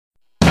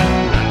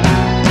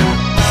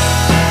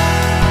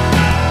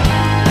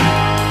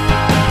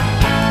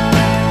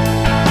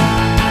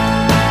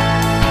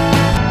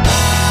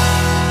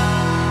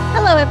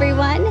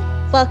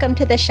Welcome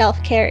to the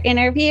Shelf Care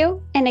Interview,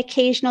 an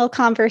occasional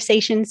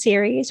conversation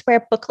series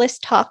where Booklist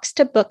talks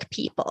to book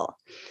people.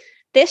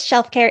 This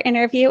Shelf Care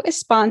Interview is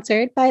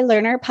sponsored by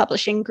Lerner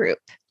Publishing Group.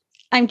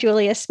 I'm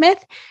Julia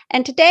Smith,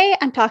 and today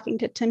I'm talking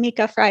to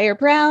Tamika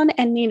Fryer-Brown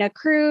and Nina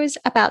Cruz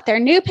about their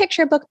new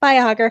picture book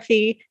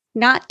biography,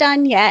 Not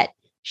Done Yet,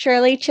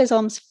 Shirley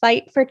Chisholm's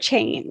Fight for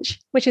Change,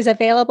 which is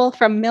available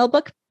from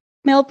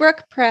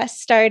Millbrook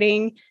Press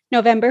starting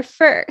November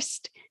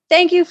 1st.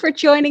 Thank you for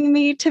joining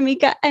me,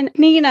 Tamika and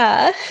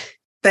Nina.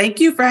 Thank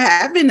you for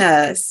having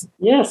us.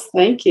 Yes,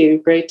 thank you.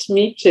 Great to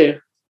meet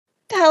you.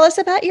 Tell us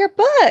about your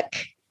book.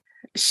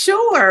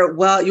 Sure.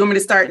 Well, you want me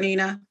to start,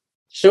 Nina?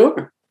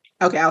 Sure.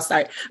 Okay, I'll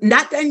start.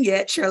 Not Done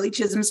Yet, Shirley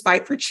Chisholm's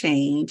Fight for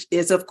Change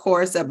is, of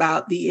course,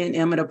 about the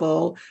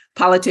inimitable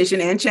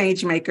politician and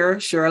change maker,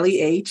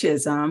 Shirley A.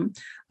 Chisholm.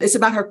 It's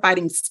about her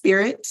fighting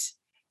spirit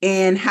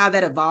and how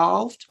that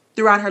evolved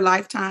throughout her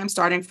lifetime,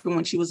 starting from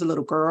when she was a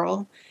little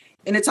girl.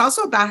 And it's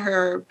also about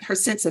her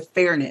sense of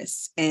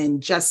fairness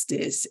and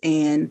justice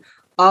and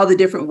all the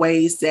different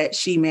ways that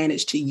she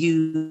managed to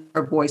use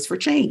her voice for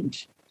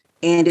change.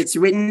 And it's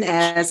written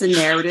as a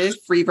narrative,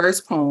 free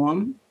verse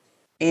poem.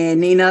 And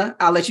Nina,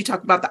 I'll let you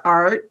talk about the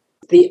art.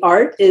 The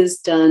art is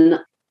done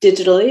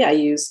digitally. I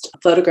used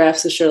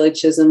photographs of Shirley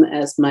Chisholm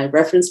as my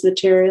reference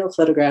material,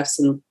 photographs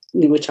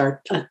which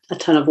are a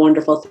ton of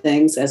wonderful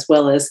things, as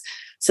well as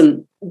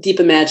some deep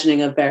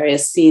imagining of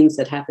various scenes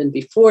that happened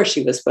before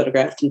she was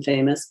photographed and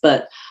famous,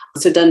 but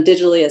so done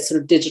digitally as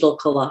sort of digital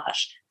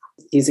collage,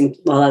 using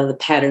a lot of the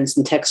patterns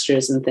and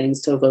textures and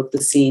things to evoke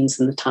the scenes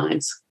and the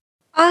times.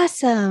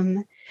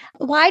 Awesome.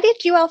 Why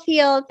did you all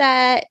feel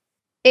that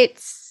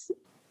it's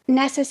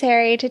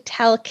necessary to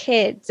tell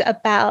kids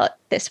about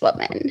this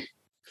woman?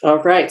 All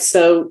right.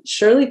 So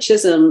Shirley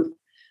Chisholm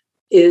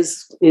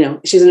is,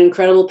 she's an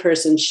incredible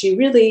person. She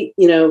really,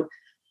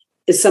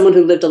 is someone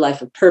who lived a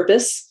life of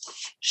purpose.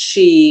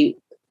 She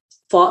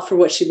fought for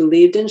what she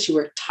believed in. She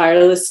worked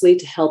tirelessly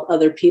to help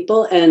other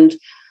people and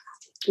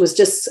was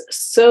just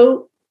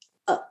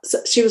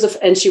she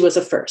was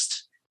a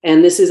first.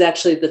 And this is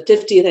actually the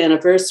 50th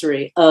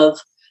anniversary of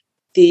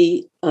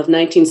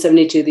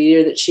 1972, the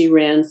year that she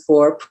ran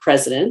for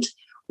president,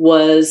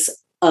 was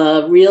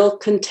a real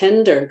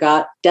contender,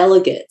 got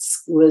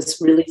delegates, was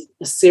really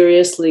a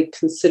seriously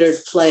considered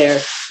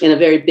player in a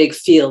very big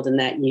field in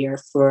that year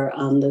for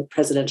the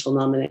presidential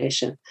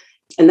nomination.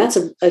 And that's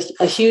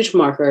a huge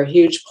marker, a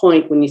huge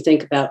point when you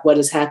think about what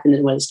has happened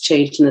and what has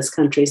changed in this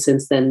country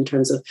since then in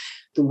terms of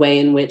the way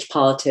in which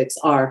politics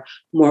are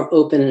more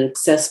open and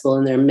accessible,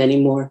 and there are many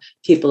more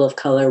people of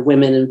color,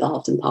 women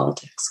involved in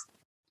politics.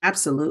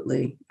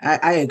 Absolutely.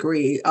 I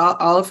agree.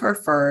 All of her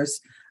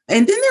first.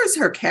 And then there's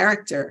her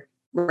character,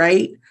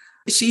 right?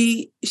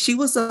 She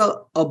was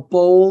a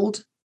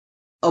bold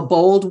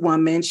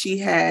woman. She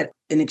had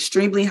an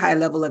extremely high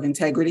level of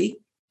integrity.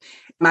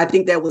 I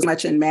think that was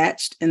much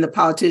unmatched in the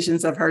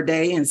politicians of her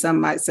day, and some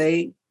might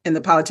say in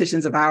the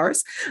politicians of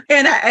ours.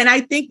 And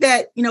I think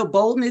that,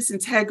 boldness,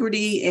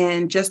 integrity,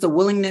 and just a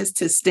willingness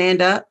to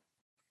stand up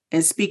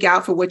and speak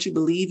out for what you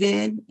believe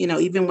in,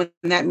 even when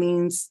that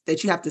means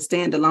that you have to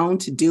stand alone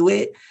to do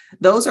it.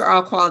 Those are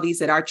all qualities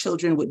that our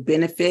children would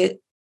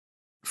benefit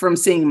from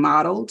seeing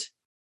modeled.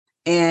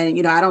 And,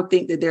 I don't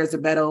think that there's a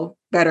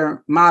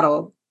better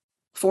model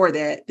for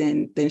that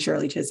than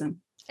Shirley Chisholm.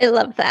 I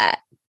love that.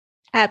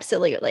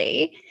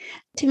 Absolutely.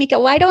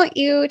 Tamika, why don't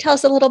you tell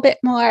us a little bit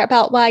more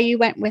about why you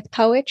went with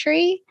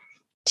poetry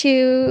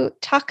to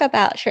talk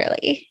about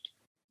Shirley?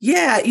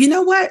 Yeah, you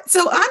know what?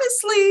 So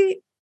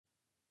honestly,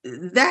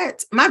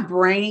 that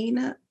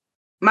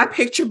my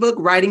picture book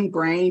writing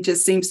brain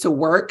just seems to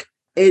work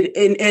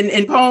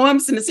in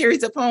poems, in a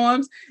series of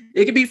poems.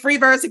 It could be free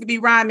verse, it could be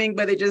rhyming,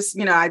 but it just,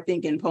 I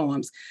think in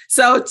poems.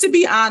 So to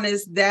be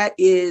honest,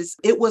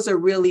 it was a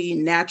really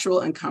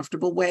natural and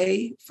comfortable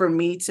way for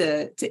me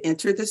to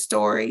enter the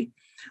story.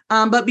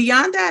 But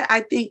beyond that, I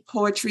think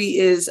poetry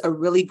is a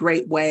really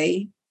great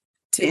way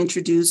to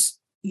introduce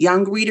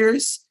young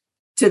readers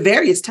to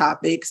various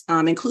topics,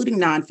 including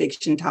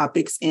nonfiction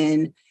topics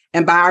and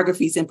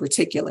biographies in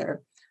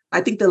particular.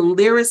 I think the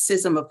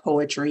lyricism of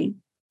poetry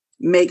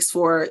makes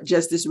for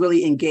just this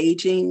really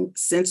engaging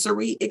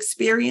sensory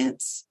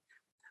experience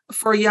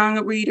for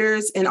young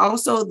readers. And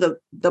also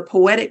the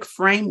poetic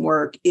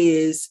framework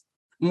is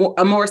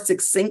a more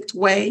succinct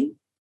way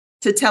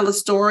to tell a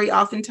story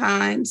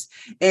oftentimes.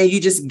 And you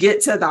just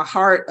get to the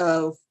heart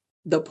of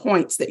the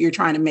points that you're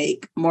trying to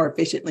make more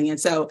efficiently. And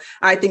so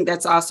I think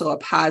that's also a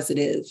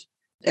positive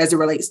as it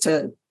relates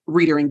to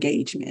reader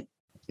engagement.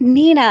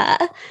 Nina,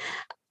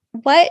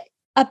 what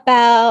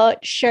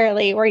about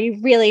Shirley were you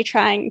really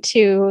trying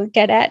to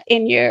get at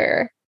in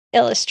your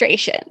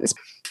illustrations?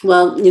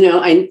 Well,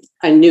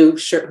 I knew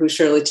who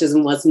Shirley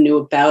Chisholm was, knew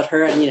about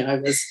her. And, I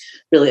was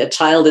really a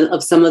child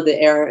of some of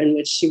the era in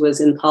which she was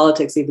in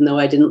politics, even though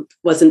I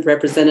wasn't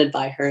represented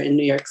by her in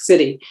New York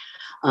City,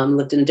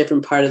 lived in a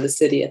different part of the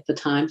city at the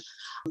time.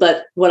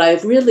 But what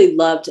I've really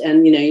loved,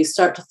 and you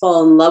start to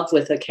fall in love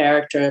with a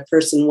character, a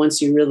person,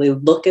 once you really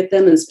look at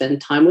them and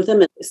spend time with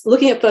them. And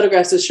looking at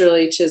photographs of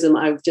Shirley Chisholm,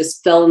 I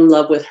just fell in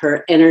love with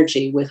her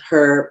energy, with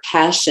her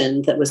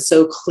passion that was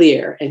so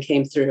clear and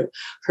came through.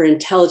 Her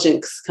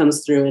intelligence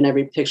comes through in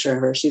every picture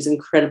of her. She's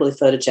incredibly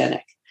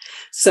photogenic.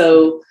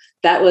 So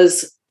that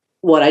was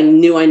what I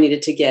knew I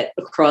needed to get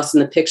across in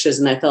the pictures.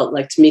 And I felt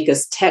like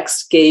Tamika's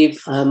text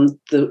gave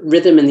the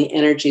rhythm and the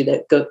energy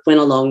that went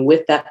along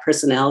with that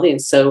personality.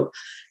 And so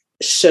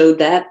showed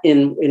that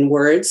in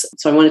words.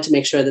 So I wanted to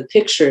make sure the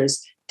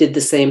pictures did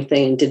the same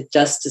thing and did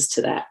justice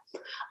to that.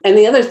 And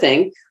the other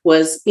thing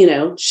was,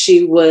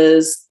 she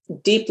was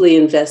deeply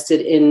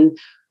invested in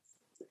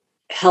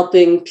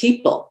helping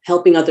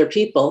other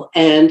people.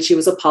 And she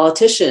was a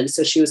politician.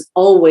 So she was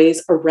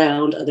always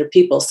around other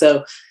people.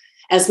 So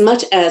as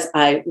much as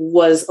I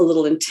was a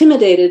little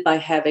intimidated by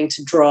having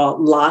to draw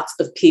lots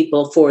of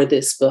people for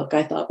this book,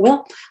 I thought,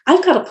 well,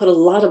 I've got to put a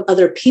lot of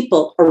other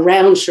people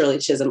around Shirley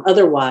Chisholm.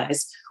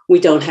 Otherwise, we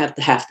don't have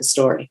half the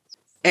story.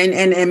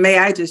 And may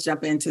I just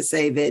jump in to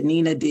say that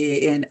Nina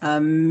did an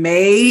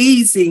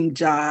amazing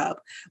job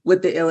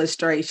with the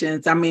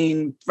illustrations. I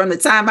mean, from the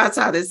time I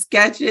saw the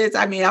sketches,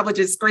 I would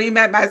just scream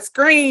at my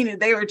screen,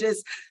 and they were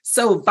just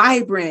so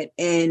vibrant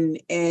and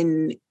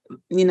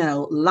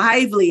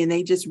lively, and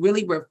they just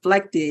really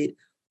reflected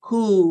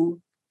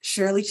who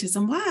Shirley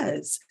Chisholm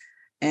was.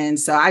 And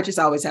so I just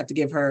always have to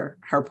give her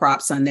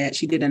props on that.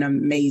 She did an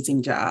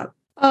amazing job.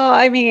 Oh,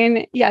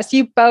 yes,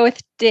 you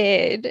both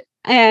did.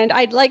 And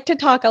I'd like to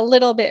talk a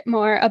little bit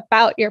more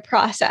about your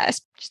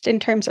process, just in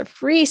terms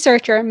of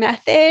research or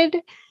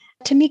method.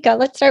 Tamika,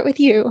 let's start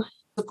with you.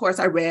 Of course,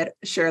 I read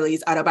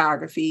Shirley's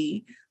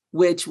autobiography,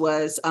 which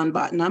was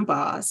Unbought and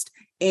Unbossed.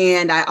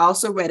 And I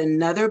also read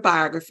another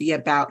biography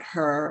about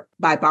her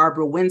by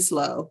Barbara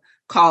Winslow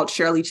called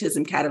Shirley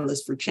Chisholm,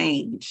 Catalyst for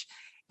Change.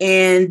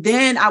 And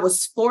then I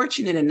was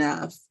fortunate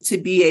enough to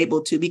be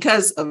able to,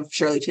 because of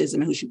Shirley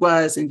Chisholm, who she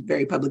was, and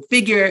very public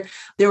figure,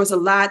 there was a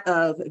lot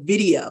of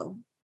video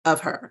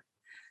of her.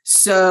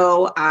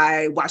 So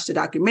I watched a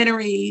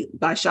documentary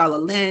by Sharla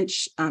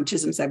Lynch,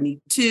 Chisholm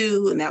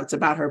 72, and that was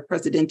about her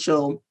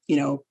presidential,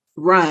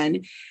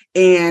 run.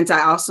 And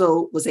I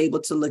also was able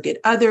to look at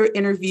other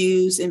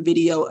interviews and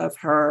video of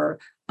her.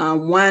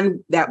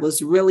 One that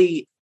was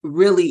really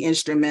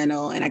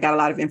instrumental, and I got a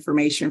lot of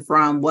information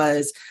from,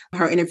 was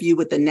her interview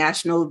with the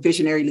National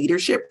Visionary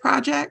Leadership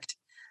Project.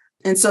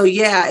 And so,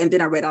 and then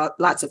I read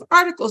lots of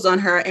articles on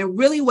her. And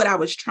really what I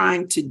was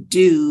trying to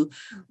do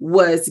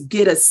was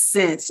get a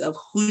sense of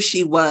who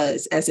she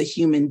was as a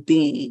human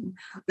being,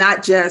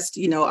 not just,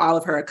 all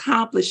of her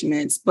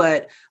accomplishments,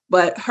 but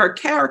her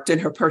character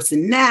and her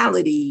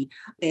personality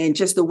and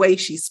just the way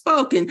she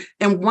spoke. And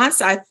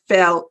once I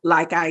felt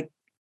like I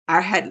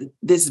had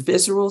this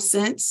visceral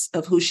sense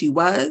of who she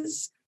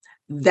was,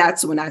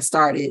 that's when I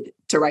started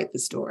to write the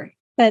story.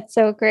 That's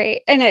so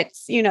great. And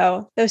it's,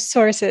 those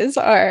sources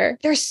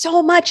there's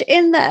so much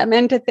in them.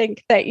 And to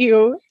think that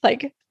you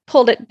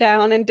pulled it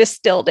down and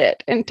distilled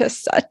it into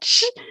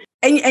such.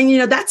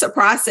 And that's a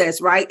process,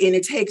 right? And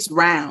it takes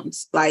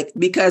rounds,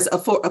 because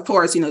of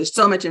course, there's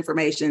so much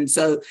information.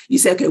 So you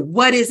say, okay,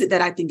 what is it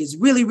that I think is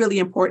really, really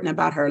important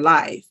about her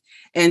life?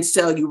 And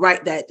so you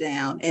write that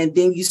down, and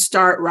then you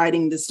start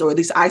writing the story. At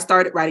least I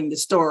started writing the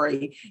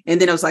story, and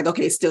then it was like,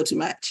 okay, it's still too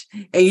much.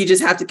 And you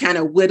just have to kind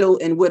of whittle.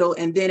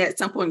 And then at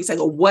some point you say,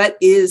 well, what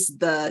is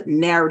the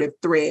narrative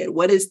thread?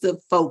 What is the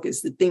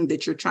focus, the thing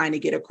that you're trying to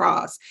get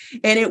across?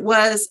 And it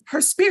was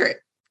her spirit,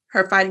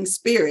 her fighting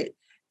spirit,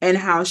 and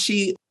how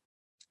she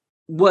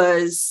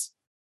was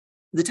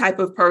the type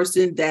of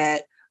person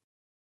that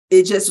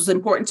it just was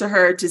important to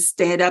her to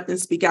stand up and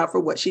speak out for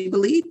what she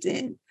believed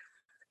in.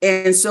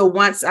 And so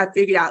once I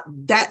figured out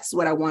that's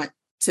what I want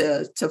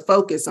to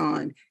focus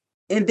on,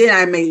 and then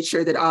I made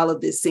sure that all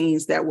of the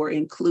scenes that were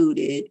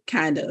included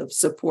kind of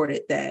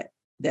supported that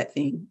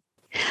theme.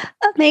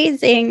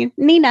 Amazing.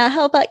 Nina,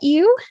 how about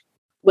you?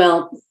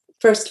 Well,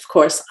 first, of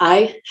course,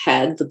 I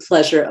had the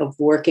pleasure of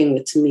working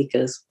with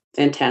Tamika's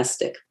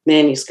fantastic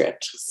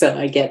manuscript. So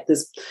I get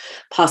this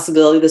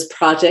possibility, this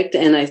project,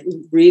 and I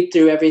read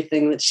through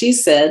everything that she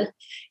said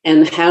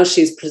and how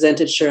she's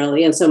presented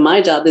Shirley. And so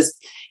my job is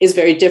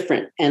very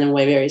different and in a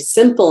way very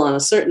simple in a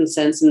certain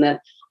sense, in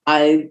that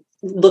I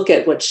look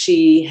at what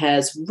she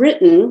has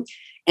written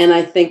and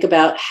I think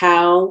about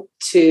how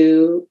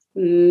to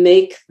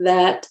make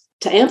that,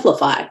 to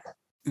amplify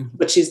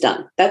what she's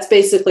done. That's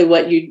basically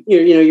what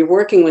you're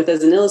working with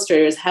as an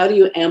illustrator, is how do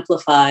you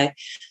amplify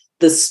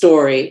the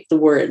story, the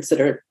words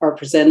that are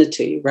presented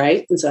to you,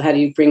 right? And so how do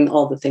you bring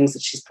all the things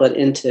that she's put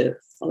into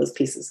all those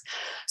pieces?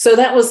 So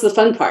that was the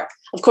fun part.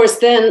 Of course,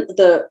 then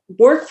the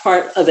work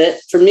part of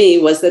it for me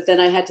was that then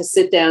I had to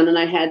sit down and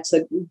I had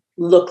to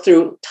look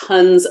through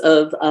tons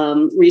of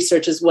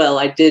research as well.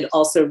 I did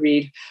also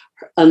read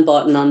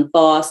Unbought and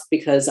Unbossed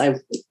because I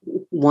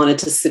wanted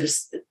to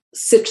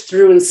sift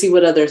through and see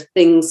what other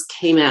things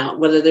came out,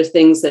 whether they're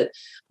things that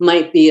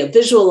might be a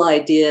visual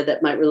idea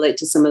that might relate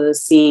to some of the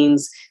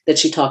scenes that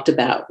she talked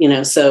about,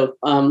 So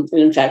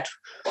in fact,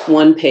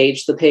 one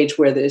page, the page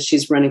where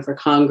she's running for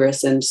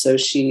Congress. And so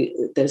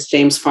there's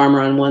James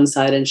Farmer on one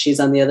side and she's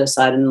on the other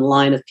side in the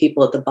line of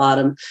people at the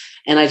bottom.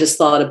 And I just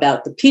thought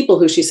about the people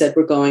who she said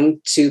were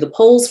going to the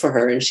polls for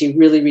her. And she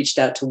really reached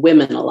out to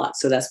women a lot.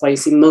 So that's why you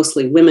see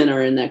mostly women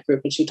are in that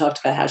group. And she talked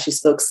about how she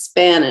spoke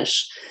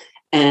Spanish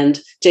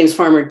and James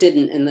Farmer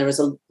didn't. And there was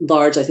a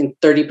large, I think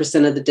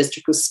 30% of the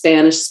district was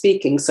Spanish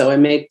speaking. So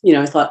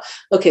I thought,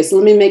 okay, so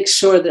let me make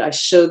sure that I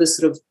show this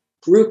sort of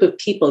group of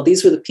people.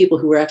 These were the people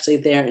who were actually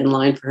there in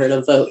line for her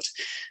to vote.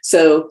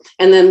 So,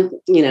 and then,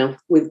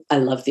 I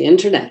love the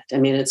internet. I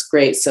mean, it's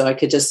great. So I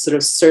could just sort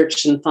of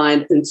search in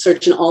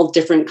all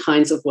different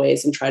kinds of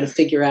ways and try to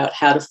figure out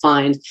how to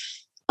find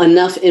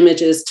enough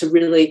images to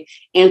really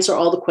answer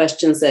all the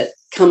questions that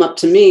come up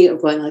to me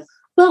of going like,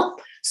 well,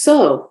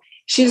 so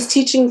she was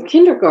teaching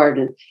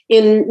kindergarten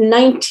in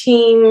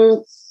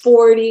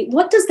 1940.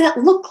 What does that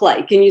look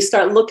like? And you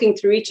start looking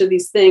through each of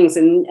these things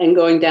and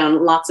going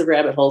down lots of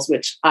rabbit holes,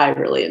 which I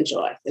really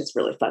enjoy. It's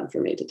really fun for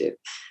me to do.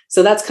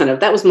 So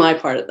that was my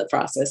part of the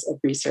process of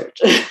research.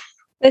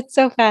 That's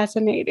so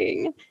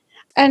fascinating.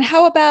 And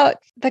how about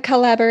the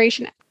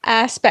collaboration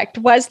aspect?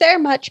 Was there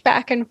much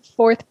back and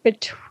forth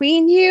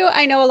between you?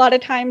 I know a lot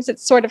of times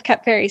it's sort of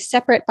kept very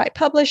separate by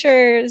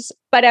publishers,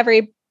 but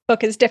every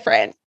book is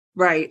different.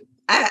 Right.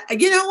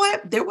 You know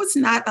what? There was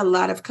not a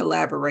lot of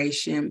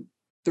collaboration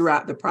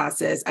throughout the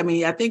process. I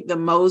mean, I think the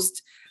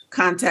most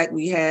contact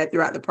we had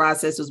throughout the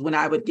process was when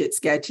I would get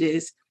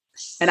sketches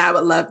and I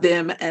would love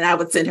them. And I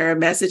would send her a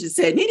message and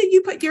say, Nina,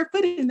 you put your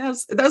foot in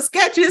those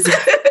sketches.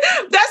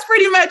 That's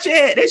pretty much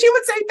it. And she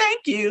would say,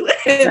 thank you.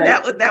 And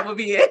right. that would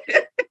be it.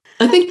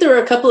 I think there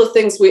were a couple of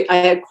things I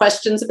had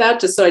questions about,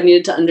 just so I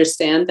needed to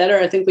understand better.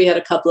 I think we had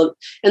a couple of,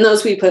 and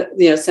those we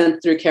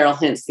sent through Carol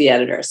Hintz, the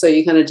editor. So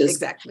you kind of just,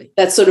 exactly.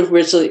 That's sort of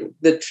originally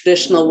the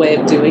traditional way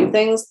of doing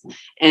things.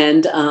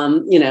 And,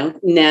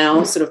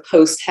 now sort of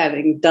post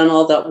having done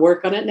all that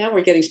work on it, now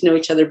we're getting to know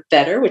each other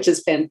better, which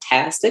is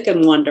fantastic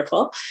and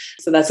wonderful.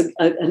 So that's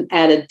an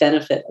added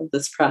benefit of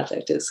this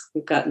project is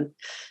we've gotten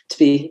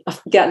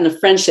a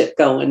friendship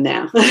going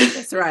now.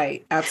 That's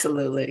right.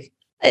 Absolutely.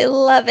 I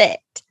love it.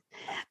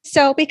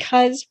 So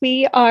because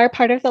we are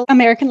part of the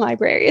American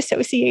Library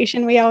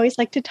Association, we always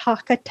like to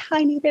talk a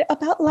tiny bit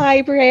about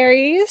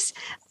libraries.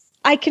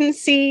 I can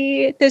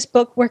see this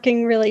book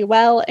working really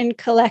well in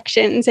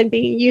collections and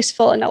being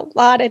useful in a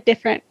lot of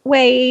different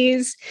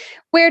ways.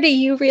 Where do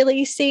you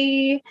really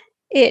see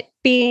it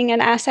being an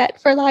asset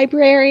for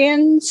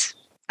librarians?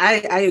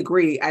 I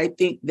agree. I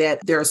think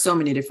that there are so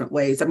many different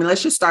ways. I mean,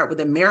 let's just start with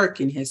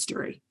American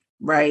history,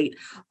 right?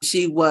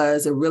 She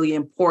was a really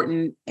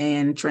important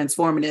and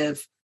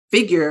transformative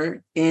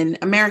figure in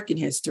American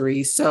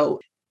history. So,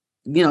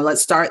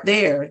 let's start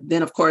there.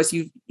 Then, of course,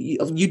 you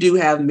do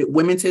have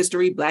women's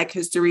history, Black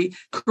history,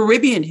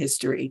 Caribbean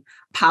history,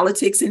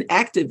 politics and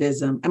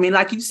activism. I mean,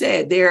 like you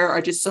said, there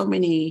are just so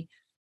many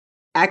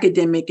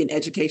academic and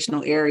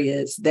educational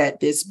areas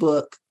that this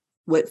book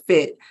would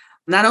fit,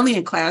 not only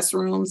in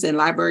classrooms and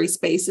library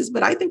spaces,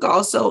 but I think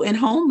also in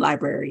home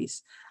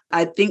libraries.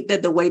 I think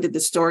that the way that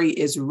the story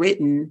is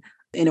written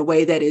in a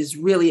way that is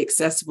really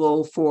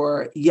accessible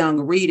for young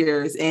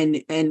readers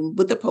and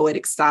with the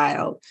poetic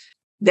style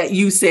that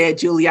you said,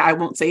 Julia, I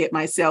won't say it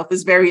myself,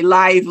 is very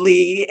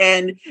lively.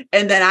 And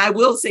then I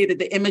will say that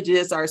the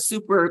images are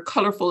super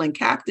colorful and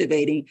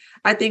captivating.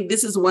 I think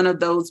this is one of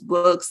those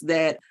books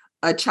that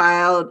a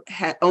child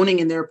owning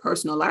in their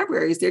personal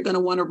libraries, they're going to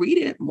want to read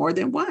it more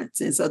than once.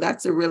 And so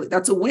that's a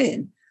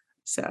win.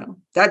 So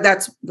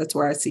that's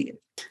where I see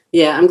it.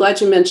 Yeah, I'm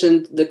glad you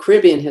mentioned the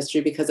Caribbean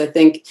history, because I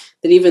think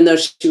that even though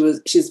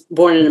she's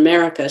born in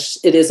America,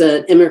 it is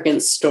an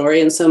immigrant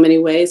story in so many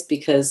ways,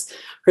 because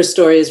her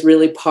story is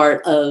really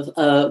part of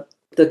the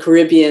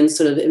Caribbean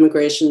sort of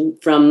immigration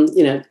from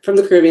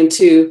the Caribbean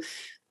to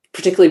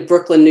particularly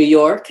Brooklyn, New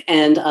York.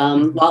 And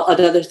while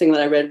another thing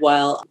that I read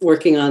while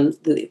working on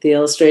the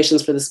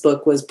illustrations for this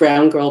book was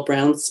Brown Girl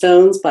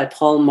Brownstones by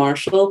Paul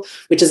Marshall,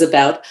 which is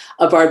about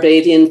a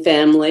Barbadian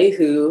family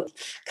who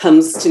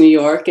comes to New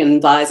York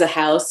and buys a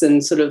house,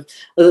 and sort of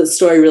the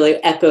story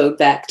really echoed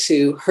back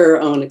to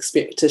her own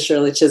experience, to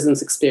Shirley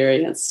Chisholm's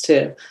experience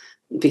too,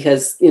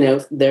 because,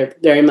 they're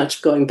very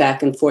much going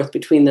back and forth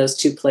between those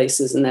two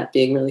places, and that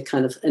being really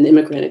kind of an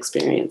immigrant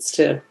experience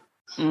too.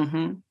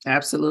 Mm-hmm.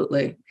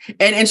 Absolutely.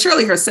 And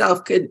Shirley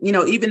herself could,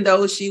 even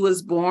though she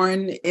was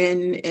born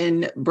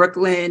in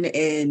Brooklyn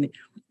and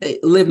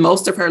lived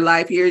most of her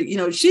life here,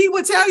 she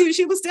would tell you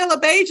she was still a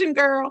Bajan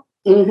girl.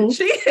 Mm-hmm.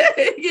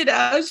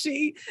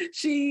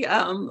 She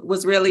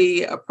was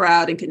really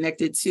proud and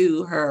connected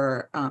to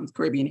her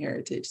Caribbean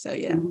heritage. So,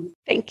 yeah.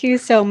 Thank you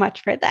so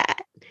much for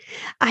that.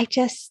 I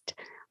just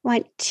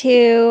want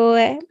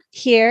to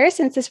hear,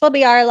 since this will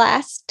be our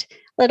last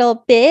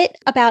little bit,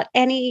 about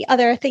any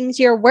other things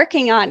you're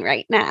working on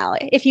right now,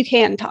 if you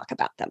can talk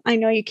about them. I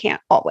know you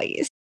can't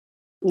always.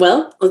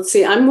 Well, let's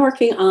see. I'm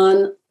writing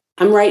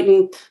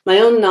my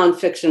own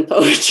nonfiction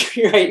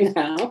poetry right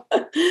now,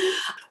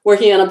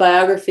 working on a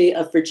biography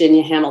of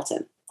Virginia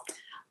Hamilton.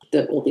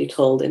 that will be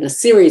told in a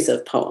series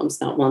of poems,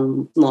 not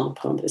one long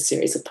poem, but a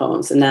series of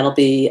poems. And that'll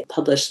be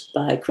published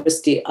by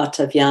Christy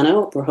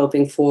Ottaviano. We're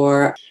hoping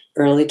for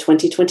early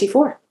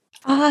 2024.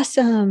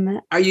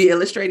 Awesome. Are you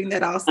illustrating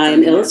that also?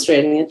 I'm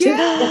illustrating it too.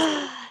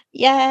 Yes.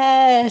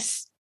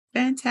 Yes.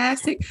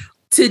 Fantastic.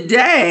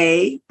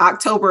 Today,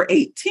 October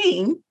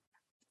 18th,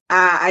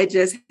 I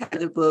just had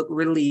the book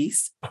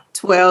released,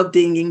 12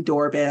 Dinging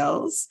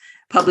Doorbells,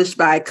 published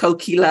by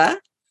Kokila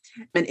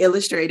and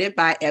illustrated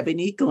by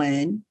Ebony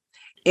Glenn.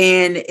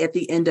 And at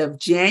the end of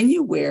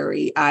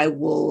January, I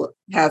will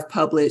have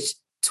published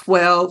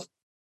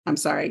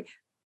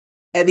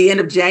at the end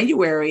of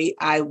January,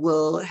 I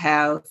will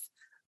have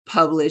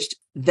published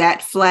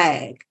That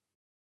Flag,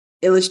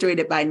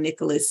 illustrated by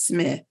Nicholas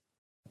Smith.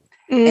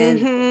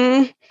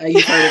 Mm-hmm. And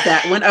you've heard of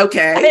that one?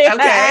 Okay.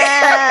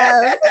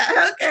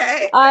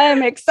 Okay.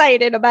 I'm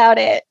excited about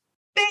it.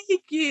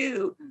 Thank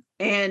you.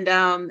 And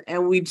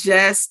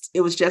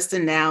it was just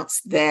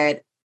announced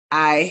that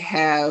I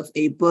have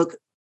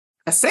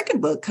a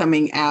second book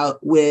coming out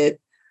with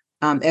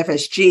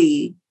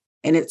FSG,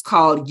 and it's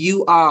called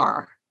You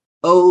Are,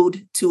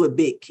 Ode to a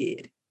Big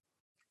Kid.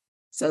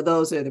 So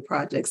those are the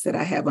projects that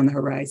I have on the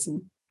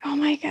horizon. Oh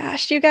my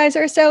gosh, you guys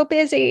are so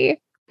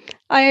busy.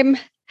 I'm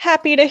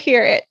happy to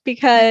hear it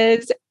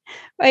because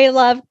I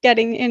love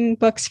getting in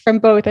books from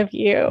both of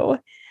you.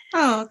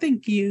 Oh,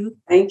 thank you.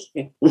 Thank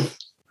you.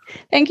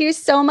 Thank you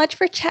so much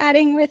for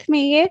chatting with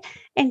me.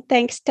 And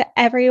thanks to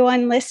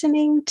everyone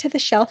listening to the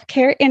Shelf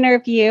Care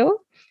interview.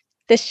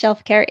 This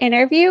Shelf Care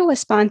interview was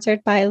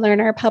sponsored by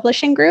Lerner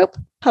Publishing Group,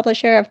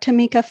 publisher of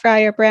Tamika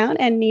Fryer Brown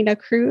and Nina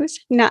Cruz,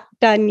 Not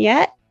Done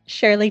Yet,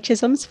 Shirley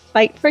Chisholm's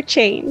Fight for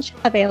Change,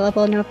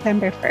 available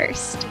November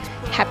 1st.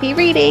 Happy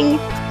reading!